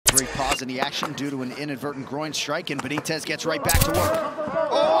Temporary pause in the action due to an inadvertent groin strike, and Benitez gets right back to work.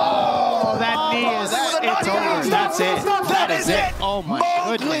 Oh, that knee is it's over. That's it. That is it. Oh my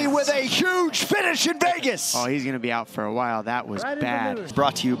Mowgli goodness. with a huge finish in Vegas. Oh, he's gonna be out for a while. That was bad. It's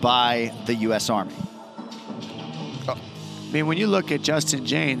brought to you by the U.S. Army. I mean, when you look at Justin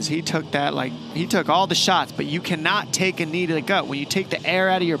Jaynes, he took that he took all the shots, but you cannot take a knee to the gut. When you take the air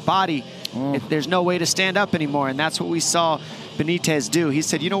out of your body, there's no way to stand up anymore, and that's what we saw Benitez do. He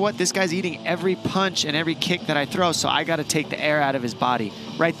said, you know what, this guy's eating every punch and every kick that I throw, so I got to take the air out of his body.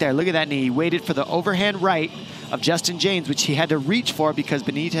 Right there, look at that knee. He waited for the overhand right of Justin Jaynes, which he had to reach for because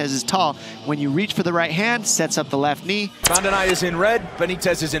Benitez is tall. When you reach for the right hand, sets up the left knee. Bandenay is in red,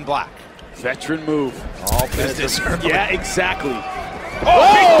 Benitez is in black. Veteran move. All business. Yeah, exactly.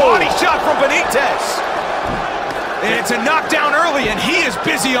 Oh, big body shot from Benitez. And it's a knockdown early, and he is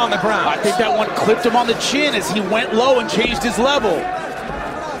busy on the ground. I think that one clipped him on the chin as he went low and changed his level.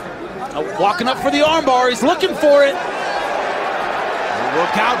 Walking up for the armbar, he's looking for it.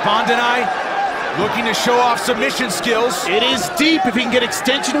 Look out, Bandenay. Looking to show off submission skills. It is deep. If he can get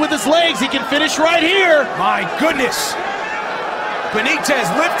extension with his legs, he can finish right here. My goodness. Benitez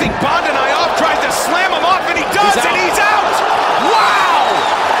lifting Bandenay off, tries to slam him off, and he does, and he's out! Wow!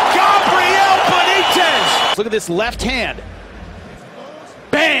 Gabriel Benitez! Look at this left hand.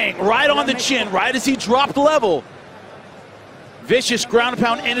 Bang! Right on the chin, right as he dropped level. Vicious ground and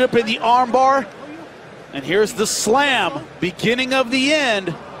pound ended up in the armbar. And here's the slam, beginning of the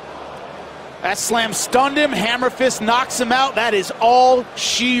end. That slam stunned him, hammer fist knocks him out. That is all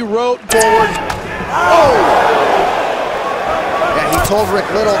she wrote forward. Oh! He told Rick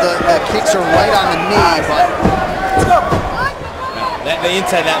Little the kicks are right on the knee, but the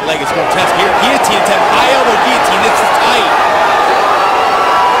inside of that leg is grotesque. Here, guillotine attempt, high elbow guillotine. This is tight.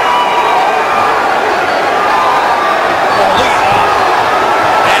 Oh, look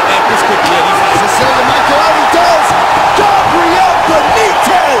at that. This could be it. Sicilia might go out. He does. Gabriel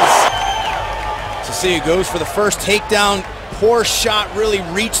Benitez. Sicilia goes for the first takedown. Poor shot, really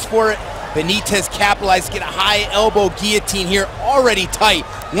reached for it. Benitez capitalized, get a high elbow guillotine here, already tight.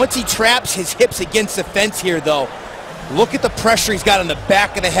 Once he traps his hips against the fence here, though, look at the pressure he's got on the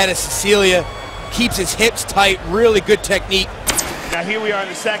back of the head of Sicilia. Keeps his hips tight, really good technique. Now here we are in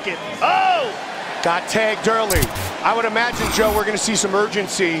the second. Oh! Got tagged early. I would imagine, Joe, we're going to see some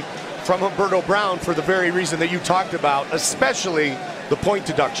urgency from Humberto Brown for the very reason that you talked about, especially the point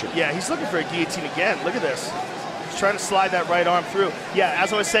deduction. Yeah, he's looking for a guillotine again. Look at this. He's trying to slide that right arm through. Yeah,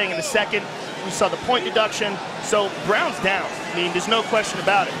 as I was saying, in the second, we saw the point deduction. So Brown's down. I mean, there's no question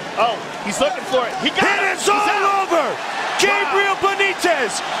about it. Oh, he's looking for it. He got it. It's all over. Gabriel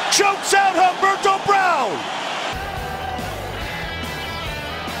Benitez chokes out Humberto Brown.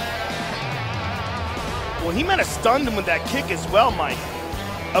 Well, he might have stunned him with that kick as well, Mike.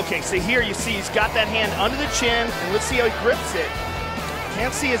 Okay, so here you see he's got that hand under the chin, and let's see how he grips it.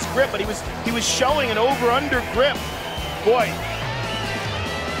 Can't see his grip, but he was showing an over-under grip. Boy,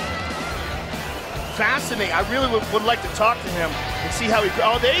 fascinating. I really would like to talk to him and see how he.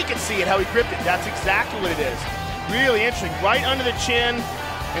 Oh, there you can see it, how he gripped it. That's exactly what it is. Really interesting. Right under the chin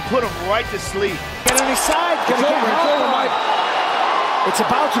and put him right to sleep. Get on his side. It's over, Mike. It's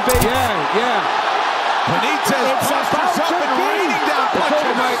about to be. Yeah. Benitez postures up and raining down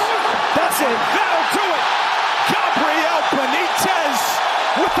punches. That's it. That'll do it. Gabriel Benitez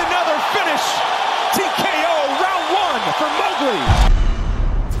with another finish. TKO round one for Mowgli.